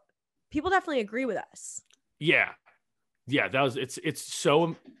 So people definitely agree with us. Yeah. Yeah, it's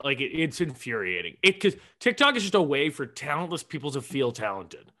so like it's infuriating. Because TikTok is just a way for talentless people to feel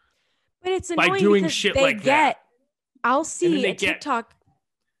talented. But it's annoying by doing because shit like that. I'll see a TikTok.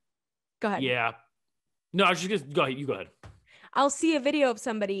 Go ahead. Yeah. No, I was just gonna go ahead. You go ahead. I'll see a video of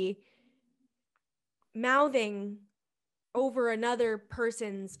somebody mouthing over another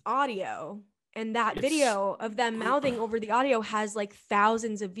person's audio, and that video of them mouthing over the audio has like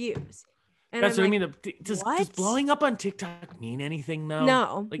thousands of views. And that's what I mean. Does blowing up on TikTok mean anything though?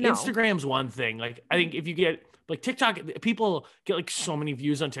 No. Like Instagram's one thing. Like I think if you get like TikTok, people get like so many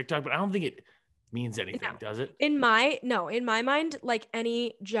views on TikTok, but I don't think it means anything, does it? In my mind, like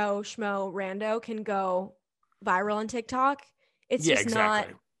any Joe Schmo rando can go viral on TikTok. It's just not.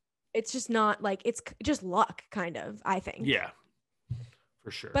 It's just not like it's just luck, kind of. I think. Yeah,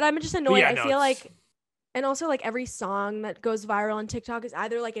 for sure. But I'm just annoyed. I feel like. And also, like, every song that goes viral on TikTok is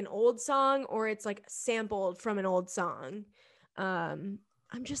either, like, an old song or it's, like, sampled from an old song. I'm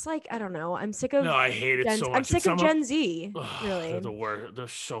just, like, I don't know. I'm sick of... No, I hate it so much. I'm sick of Gen Z, really. They're the worst. They're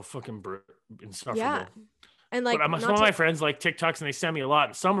so fucking insufferable. Yeah. And, like... But some of my friends like TikToks, and they send me a lot.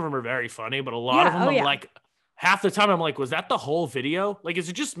 And some of them are very funny, but a lot of them I'm like... Half the time, I'm like, was that the whole video? Like, is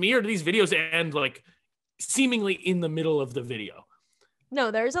it just me, or do these videos end, like, seemingly in the middle of the video? No,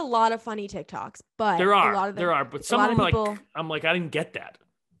 there's a lot of funny TikToks, but there are, but some of them are like, I'm like, I didn't get that.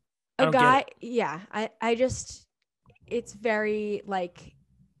 I just, it's very like,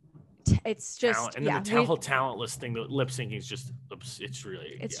 it's just, and then the whole talentless thing, the lip syncing is just,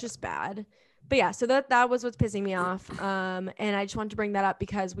 it's just bad. But yeah, so that was what's pissing me off. And I just wanted to bring that up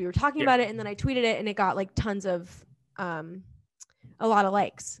because we were talking about it, and then I tweeted it, and it got like tons of, a lot of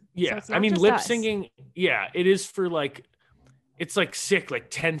likes. Yeah, so I mean, lip syncing, it is for like. It's like sick, like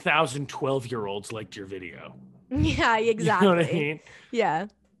 10,000 12-year-olds liked your video. Yeah, exactly. You know what I mean? Yeah.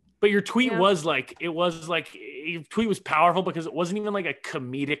 But your tweet was like, your tweet was powerful because it wasn't even like a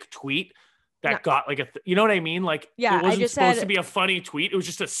comedic tweet. that got like you know what I mean? Like, yeah, it wasn't supposed to be a funny tweet. It was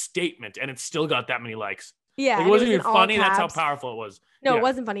just a statement, and it still got that many likes. Yeah, like, it wasn't even funny. That's how powerful it was. No, it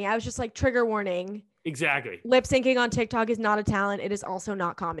wasn't funny. I was just like, trigger warning. Exactly. Lip syncing on TikTok is not a talent. It is also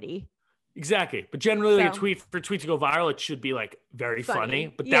not comedy. Exactly. But generally, like, for tweets to go viral, it should be like very funny.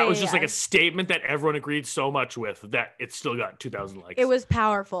 But that was just like a statement that everyone agreed so much with that it still got 2,000 likes. It was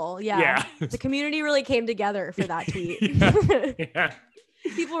powerful. Yeah. The community really came together for that tweet. Yeah.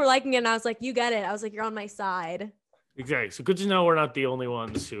 People were liking it, and I was like, you get it. I was like, you're on my side. Exactly. So good to know we're not the only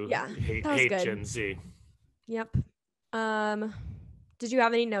ones who hate good. Gen Z. Yep. Did you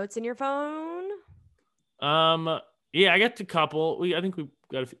have any notes in your phone? Yeah, I got a couple. I think we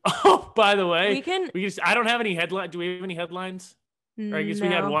got a few. Oh, by the way, I don't have any headline. Do we have any headlines? Or I guess we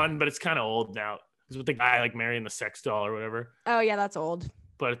had one, but it's kind of old now. It's with the guy like marrying the sex doll or whatever. Oh yeah, that's old.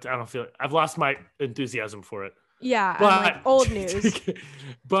 But I don't feel I've lost my enthusiasm for it. Yeah, but like old news.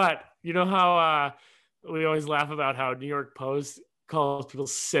 But you know how we always laugh about how New York Post calls people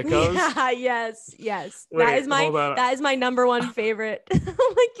sickos. Yeah, yes. Wait, that is my number one favorite.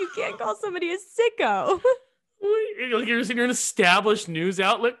 Like, you can't call somebody a sicko. You're an established news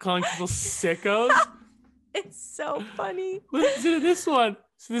outlet calling people sickos. It's so funny. Listen to this one.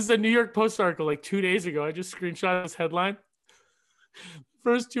 So this is a New York Post article like 2 days ago. I just screenshot this headline.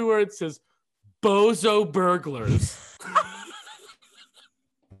 First two words says bozo burglars.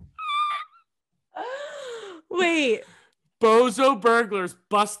 Wait. Bozo burglars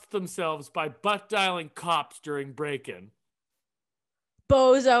bust themselves by butt dialing cops during break-in.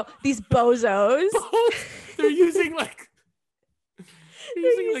 These bozos. They're using like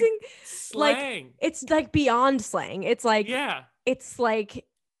slang. Like, it's like beyond slang. It's like, it's like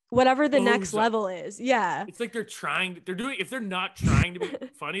whatever the next level is. Yeah. It's like if they're not trying to be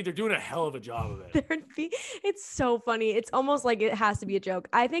funny, they're doing a hell of a job of it. It's so funny. It's almost like it has to be a joke.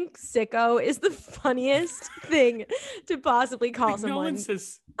 I think sicko is the funniest thing to possibly call someone. No one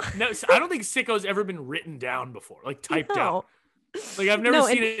says, I don't think sicko's ever been written down before, like typed out. Like, I've never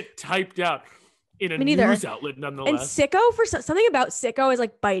seen it typed out in a news outlet, nonetheless. And sicko, for something about sicko is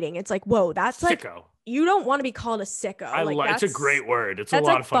like biting. It's like, whoa, that's sicko. Like, you don't want to be called a sicko. It's a great word. It's a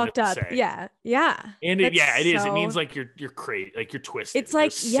lot of fun to say. Yeah. And it is. It means like you're crazy, like you're twisted. It's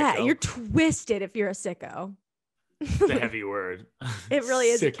like, you're twisted if you're a sicko. It's a heavy word. It really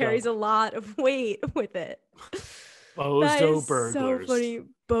is. Sicko. It carries a lot of weight with it. Bozo burglars. So funny.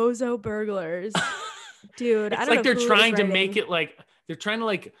 Bozo burglars. Dude, it's like they're trying to make it like they're trying to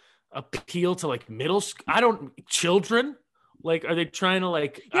like appeal to like middle school. Children. Like, are they trying to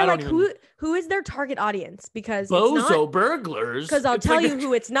like? Yeah, like who is their target audience? Because bozo burglars. Because I'll tell you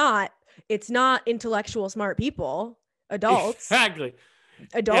who it's not. It's not intellectual smart people, adults. Exactly.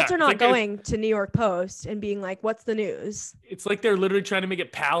 Adults are not going to New York Post and being like, "What's the news?" It's like they're literally trying to make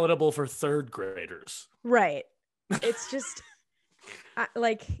it palatable for third graders. Right. It's just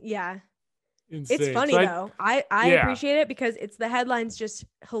yeah. Insane. It's funny though. I appreciate it because the headline's just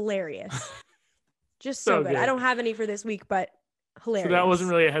hilarious. Just so good. I don't have any for this week, but hilarious. So that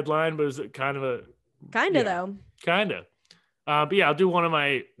wasn't really a headline, but it was kind of though. Kind of. But yeah, I'll do one of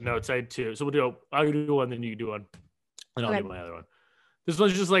my notes. I had two. So I'll do one, then you do one, and I'll do my other one. This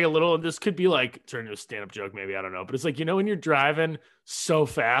one's just like a little, this could be like turned into a stand-up joke, maybe, I don't know. But it's like, when you're driving so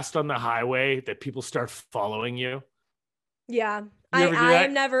fast on the highway that people start following you. Yeah. I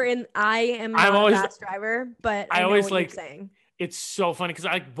am not a fast driver, but I always know what you're saying. It's so funny because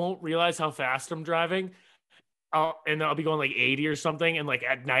I won't realize how fast I'm driving. And I'll be going like 80 or something. And like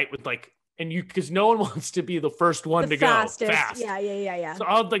at night with like, because no one wants to be the first one to fastest. Go fast. Yeah. So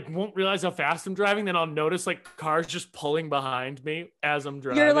I'll won't realize how fast I'm driving. Then I'll notice like cars just pulling behind me as I'm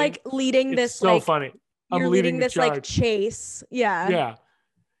driving. You're like leading this. So funny. You're leading this like chase. Yeah. Yeah.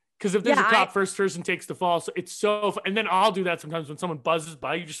 Because if there's a cop, first person takes the fall. So it's so and then I'll do that sometimes when someone buzzes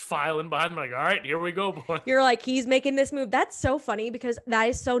by, you just file in behind them like, all right, here we go, boy. You're like, he's making this move. That's so funny because that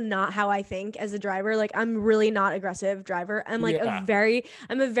is so not how I think as a driver. Like, I'm really not aggressive driver. I'm like I'm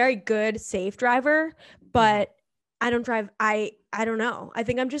a very good, safe driver, but I don't drive. I don't know. I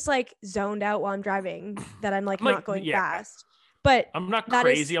think I'm just like zoned out while I'm driving that I'm like not going fast. But I'm not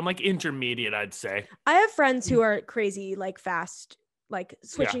crazy. I'm like intermediate, I'd say. I have friends who are crazy, like fast, like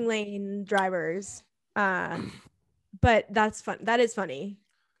switching lane drivers. But that's fun. That is funny.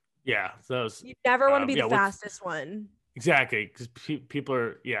 Yeah. You never want to be the fastest one. Exactly. Because people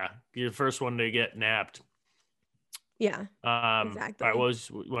are, you're the first one to get napped. Yeah. Exactly. All right.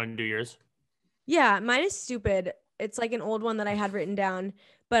 Want to do yours? Yeah. Mine is stupid. It's like an old one that I had written down,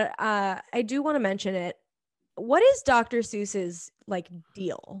 but I do want to mention it. What is Dr. Seuss's like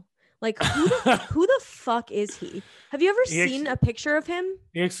deal? Like who the fuck is he? Have you ever seen a picture of him?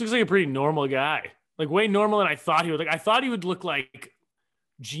 He looks like a pretty normal guy. Like way normal than I thought he would. Like I thought he would look like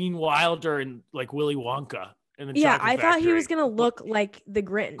Gene Wilder and like Willy Wonka. Yeah, I thought he was gonna look like the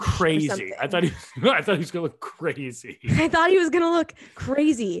Grinch. Crazy. I thought he was gonna look crazy. I thought he was gonna look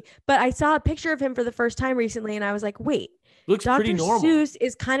crazy, but I saw a picture of him for the first time recently, and I was like, wait, looks Dr. pretty normal. Seuss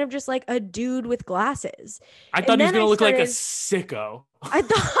is kind of just like a dude with glasses. I thought he was gonna look like a sicko. I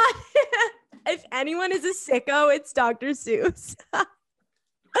thought if anyone is a sicko, it's Dr. Seuss. Oh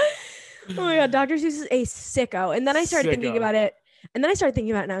my god, Dr. Seuss is a sicko. And then I started thinking about it, and I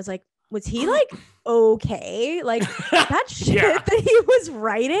was like, was he like okay? Like that shit that he was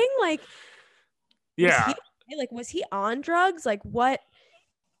writing? Like, was he on drugs? Like what?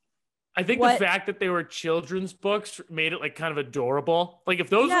 I think the fact that they were children's books made it like kind of adorable. Like if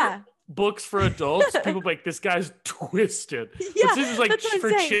those were books for adults, people be like, this guy's twisted. Yeah, but this is like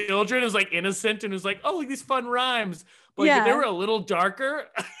for children, is like innocent and is like, oh, like these fun rhymes. But like, if they were a little darker.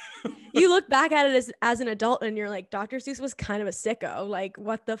 You look back at it as an adult and you're like, Dr. Seuss was kind of a sicko. Like,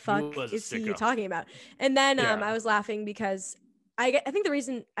 what the fuck is he talking about? And then I was laughing because I think the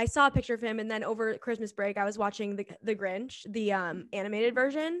reason I saw a picture of him, and then over Christmas break, I was watching the Grinch, the animated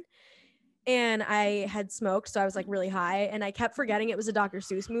version, and I had smoked, so I was like really high, and I kept forgetting it was a Dr.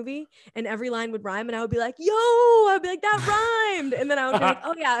 Seuss movie, and every line would rhyme, and I would be like, yo, I'd be like, that rhymed, and then I would be like,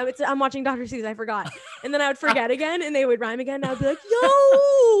 oh yeah, I'm watching Dr. Seuss, I forgot, and then I would forget again, and they would rhyme again, and I would be like,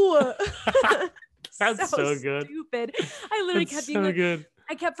 yo. That's so good. Stupid. I literally kept being like, good.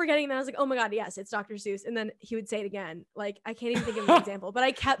 I kept forgetting, and I was like, oh my god, yes, it's Dr. Seuss, and then he would say it again. Like, I can't even think of an example, but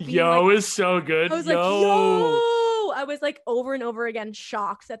I kept being is so good. I was like, yo. I was like over and over again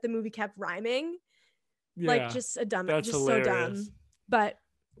shocked that the movie kept rhyming. Like just a dumb, that's just hilarious. So dumb. But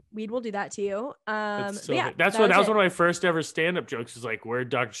weed will do that to you. That was one of my first ever stand-up jokes, is like, where'd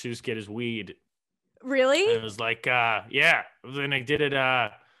Dr. Seuss get his weed? Really? And it was like, Then I did it.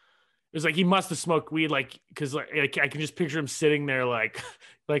 It was like he must have smoked weed, like, because like I can just picture him sitting there like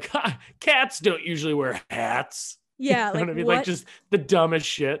cats don't usually wear hats. Yeah, you know like what I mean? what? Like just the dumbest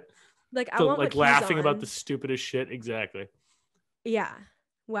shit. Like I want like laughing about the stupidest shit. Exactly. Yeah.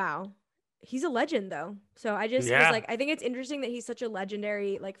 Wow. He's a legend though. So I just was like, I think it's interesting that he's such a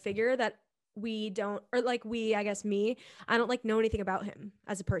legendary like figure that we don't, or like I guess I don't like know anything about him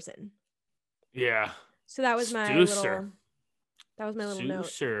as a person. Yeah. So that was my little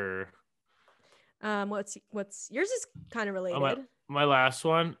note. What's yours is kind of related. My last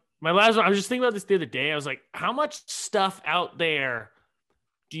one. I was just thinking about this the other day. I was like, how much stuff out there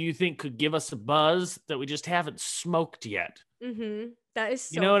do you think could give us a buzz that we just haven't smoked yet? Mm-hmm. That is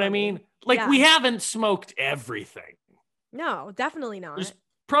so you know what I mean? Like we haven't smoked everything. No, definitely not. There's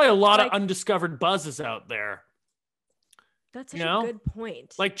probably a lot of undiscovered buzzes out there. That's such a good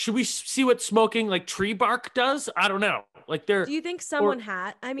point. Like, should we see what smoking like tree bark does? I don't know. Like do you think someone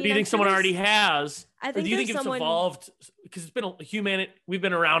had? I mean, do you think someone already has? I think do you think it's evolved? Because it's been we've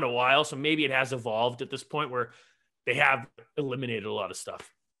been around a while, so maybe it has evolved at this point where they have eliminated a lot of stuff.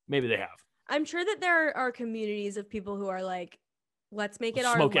 Maybe they have. I'm sure that there are communities of people who are like, let's make it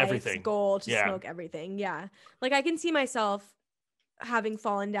our life's goal to smoke everything. Yeah. Like I can see myself having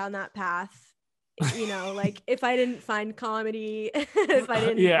fallen down that path, you know, like if I didn't find comedy, if I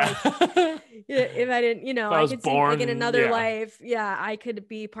didn't, if I didn't, you know, I could see like in another life. Yeah. I could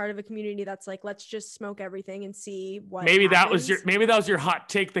be part of a community that's like, let's just smoke everything and see what happens. Maybe that was your hot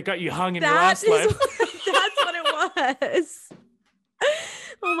take that got you hung in your last life. That's what it was.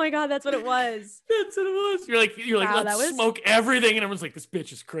 Oh my god, that's what it was. That's what it was. You're like, wow, let's smoke everything, and everyone's like, this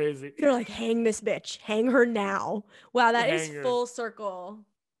bitch is crazy. You're like, hang this bitch, hang her now. Wow, that is full circle.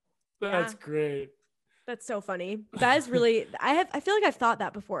 That's great. That's so funny. That is really. I feel like I've thought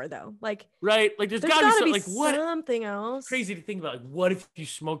that before though. Like right, like there's gotta be like something else. Crazy to think about. Like, what if you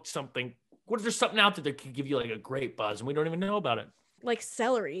smoked something? What if there's something out there that could give you like a great buzz, and we don't even know about it? Like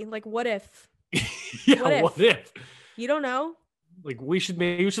celery. Like what if? What if? You don't know. Like we should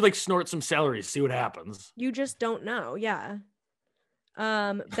like snort some celery, see what happens. You just don't know. Yeah.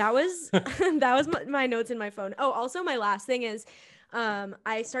 That was my notes in my phone. Oh, also my last thing is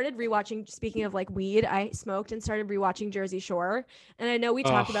I started rewatching, speaking of like weed, I smoked and started rewatching Jersey Shore. And I know we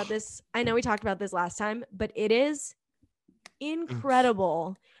talked about this. I know we talked about this last time, but it is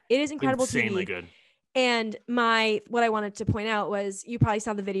incredible. It is incredible. Insanely TV. Good. And what I wanted to point out was, you probably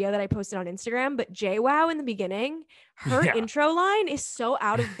saw the video that I posted on Instagram, but JWoww in the beginning, her intro line is so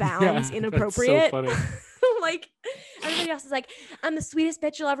out of bounds, inappropriate. That's so funny. Like, everybody else is like, I'm the sweetest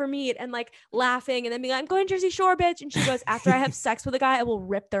bitch you'll ever meet, and like laughing, and then being like, I'm going Jersey Shore, bitch. And she goes, after I have sex with a guy, I will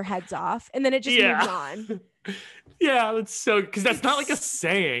rip their heads off. And then it just moves on. Yeah, that's so, because that's not like a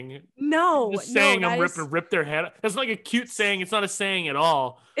saying. No, just saying I'm is... rip their head. That's not like a cute saying. It's not a saying at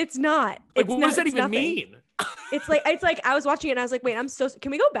all. It's not. Like, what does that even mean? It's like I was watching it and I was like, wait,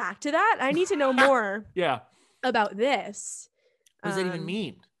 can we go back to that? I need to know more. Yeah. About this. What does that even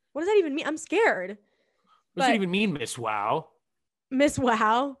mean? What does that even mean? I'm scared. What does that even mean, Miss Wow? Miss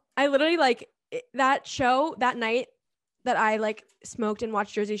Wow. I literally like that show that night that I like smoked and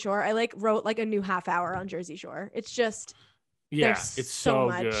watched Jersey Shore. I like wrote like a new half hour on Jersey Shore. It's just, yeah, it's so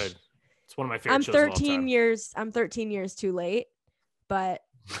much. Good. It's one of my favorite shows of all time. I'm 13 years too late, but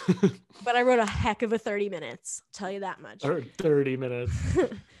I wrote a heck of a 30 minutes. I'll tell you that much. 30 minutes.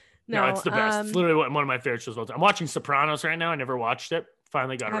 No, it's the best. It's literally one of my favorite shows of all time. I'm watching Sopranos right now. I never watched it.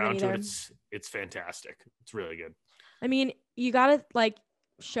 Finally got around to it. It's fantastic. It's really good. I mean, you gotta like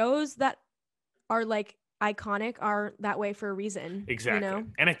shows that are like iconic are that way for a reason. Exactly. You know?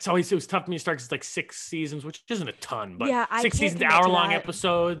 And it was tough for me to start because it's like 6 seasons, which isn't a ton, but yeah, 6 seasons, hour-long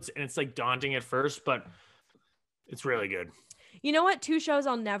episodes, and it's like daunting at first, but it's really good. You know what? 2 shows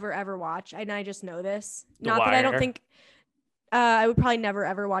I'll never ever watch, and I just know this. Not that I don't think I would probably never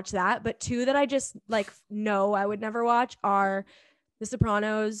ever watch that, but 2 that I just like know I would never watch are The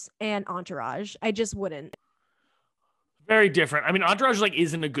Sopranos and Entourage. I just wouldn't. Very different. I mean, Entourage like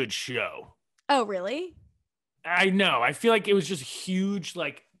isn't a good show. Oh, really? I know. I feel like it was just huge,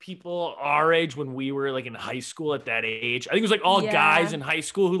 like people our age when we were like in high school at that age. I think it was like all guys in high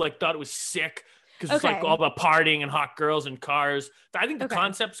school who like thought it was sick because it's like all about partying and hot girls and cars. I think the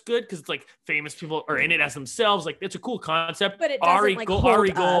concept's good because it's like famous people are in it as themselves. Like it's a cool concept. But it doesn't Ari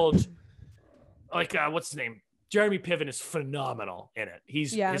Gold, like what's his name? Jeremy Piven is phenomenal in it.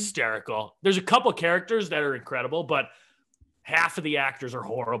 He's hysterical. There's a couple characters that are incredible, but half of the actors are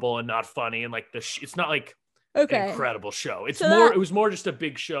horrible and not funny. And like it's not like an incredible show. It's it was more just a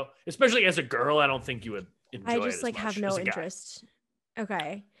big show, especially as a girl. I don't think you would enjoy it. I just like have no interest.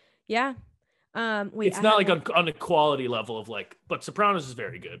 Okay. Yeah. It's not like on a quality level of like, but Sopranos is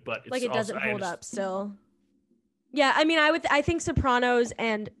very good, but it's like it doesn't hold up still. Yeah. I mean, I think Sopranos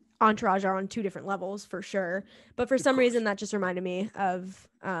and Entourage are on 2 different levels for sure. But for some reason that just reminded me of,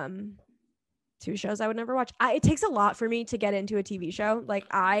 2 shows I would never watch. It takes a lot for me to get into a TV show. Like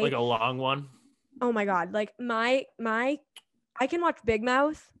a long one. Oh my God. Like I can watch Big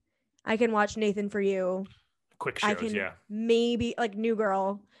Mouth. I can watch Nathan For You. Quick shows, maybe like New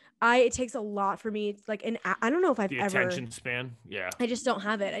Girl. It takes a lot for me. Like, I don't know if I've ever. Attention span. Yeah. I just don't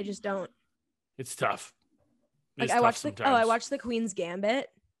have it. I just don't. It's tough. Like I watched the Queen's Gambit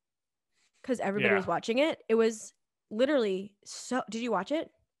because everybody was watching it. It was literally so. Did you watch it?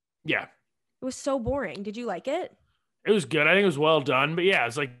 Yeah. It was so boring. Did you like it? It was good. I think it was well done, but yeah,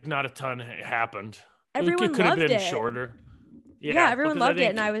 it's like not a ton happened. Everyone it could have been it. shorter. Yeah, everyone loved it,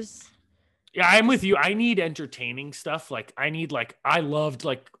 and I was. Yeah, I'm with you. I need entertaining stuff. Like I loved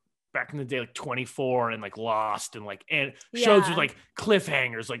like back in the day, like 24 and like Lost and like shows with like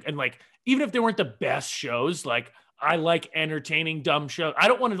cliffhangers, like and like even if they weren't the best shows, like I like entertaining dumb shows. I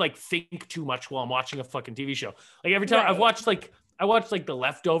don't want to like think too much while I'm watching a fucking TV show. Like every time I watched The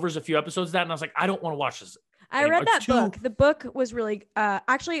Leftovers, a few episodes of that, and I was like, I don't want to watch this. I read that book. The book was really,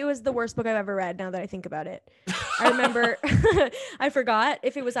 actually, it was the worst book I've ever read now that I think about it. I remember, I forgot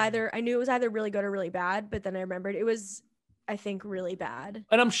if it was I knew it was either really good or really bad, but then I remembered it was, I think, really bad.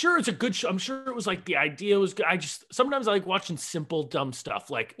 And I'm sure it's a good show. I'm sure it was like the idea was good. Sometimes I like watching simple, dumb stuff,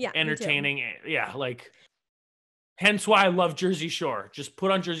 like entertaining. Yeah, like, hence why I love Jersey Shore. Just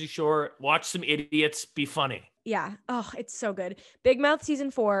put on Jersey Shore, watch some idiots, be funny. Yeah. Oh, it's so good. Big Mouth season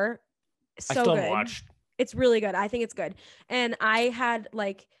 4. So I still good. haven't watched. It's really good. I think it's good. And I had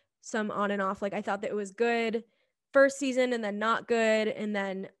like some on and off. Like I thought that it was good first season and then not good. And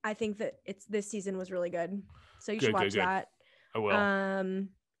then I think that this season was really good. So you should watch that. I will.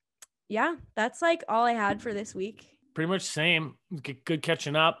 Yeah, that's like all I had for this week. Pretty much same. Good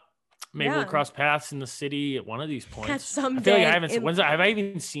catching up. Maybe we'll cross paths in the city at one of these points. At some day. I feel like have I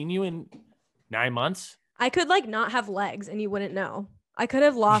even seen you in 9 months? I could like not have legs and you wouldn't know. I could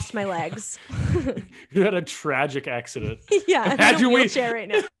have lost my legs. You had a tragic accident. Yeah, I'm in a wheelchair right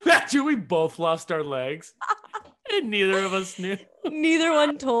now. Imagine we both lost our legs and neither of us knew. Neither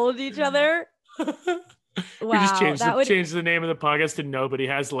one told each other. We just changed the name of the podcast to Nobody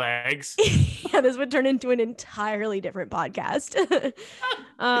Has Legs. Yeah, this would turn into an entirely different podcast.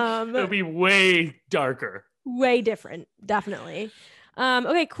 It'll be way darker. Way different, definitely.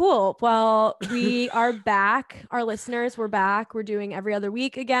 Okay, cool. Well, we are back. Our listeners, we're back. We're doing every other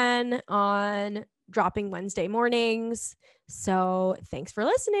week again on dropping Wednesday mornings. So thanks for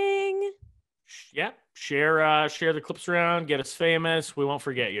listening. Yeah. Share the clips around, get us famous. We won't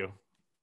forget you.